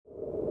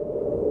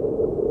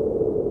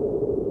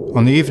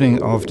On the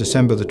evening of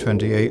December the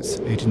 28th,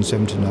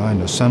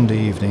 1879, a Sunday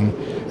evening,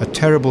 a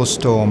terrible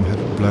storm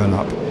had blown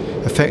up,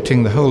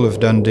 affecting the whole of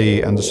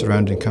Dundee and the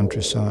surrounding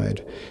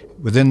countryside.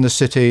 Within the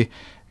city,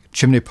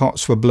 chimney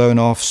pots were blown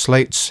off,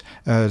 slates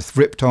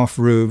ripped off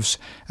roofs,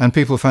 and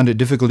people found it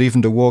difficult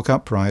even to walk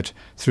upright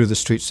through the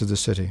streets of the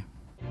city.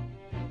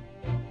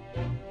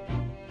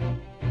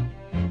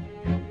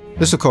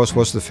 This, of course,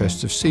 was the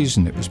festive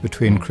season. It was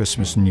between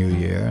Christmas and New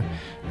Year,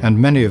 and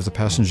many of the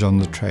passengers on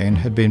the train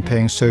had been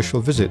paying social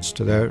visits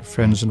to their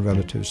friends and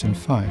relatives in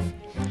Fife.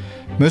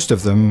 Most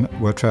of them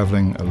were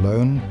travelling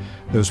alone.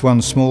 There was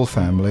one small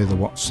family, the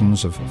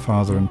Watsons, of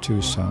father and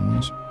two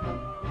sons.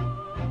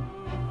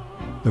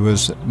 There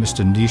was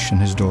Mr. Niche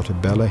and his daughter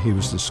Bella, he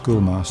was the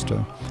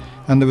schoolmaster,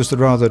 and there was the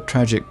rather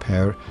tragic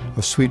pair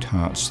of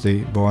sweethearts.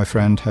 The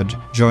boyfriend had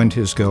joined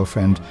his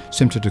girlfriend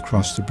simply to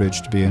cross the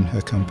bridge to be in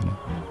her company.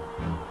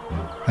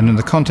 And in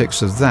the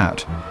context of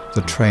that,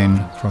 the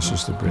train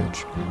crosses the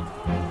bridge.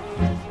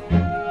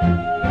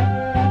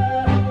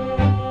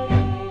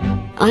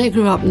 I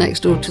grew up next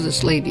door to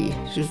this lady.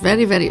 She was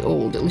very, very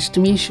old, at least to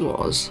me she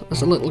was,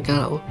 as a little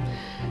girl.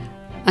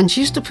 And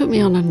she used to put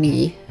me on her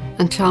knee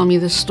and tell me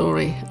this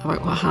story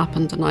about what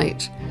happened the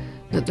night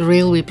that the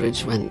railway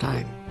bridge went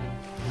down.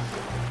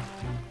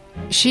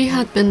 She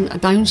had been a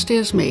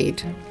downstairs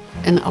maid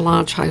in a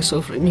large house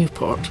over at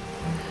Newport,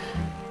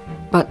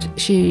 but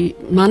she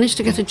managed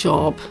to get a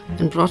job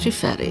in Broughty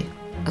Ferry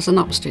as an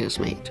upstairs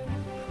maid.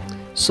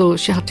 So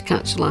she had to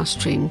catch the last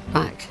train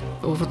back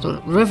over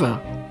the river.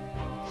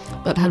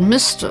 But her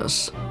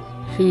mistress,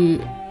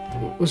 who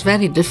was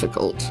very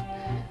difficult,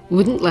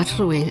 wouldn't let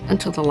her away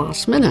until the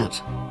last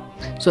minute.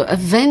 So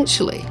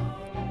eventually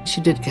she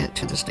did get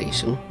to the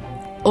station,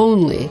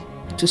 only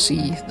to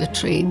see the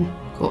train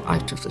go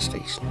out of the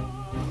station.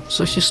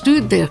 So she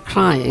stood there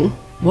crying,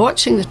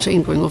 watching the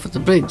train going over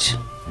the bridge.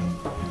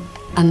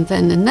 And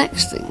then the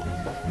next thing,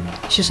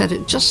 she said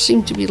it just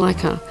seemed to be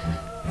like a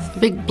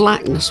big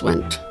blackness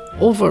went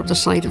over the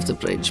side of the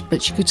bridge,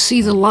 but she could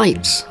see the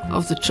lights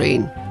of the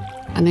train,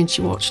 and then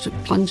she watched it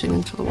plunging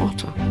into the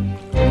water.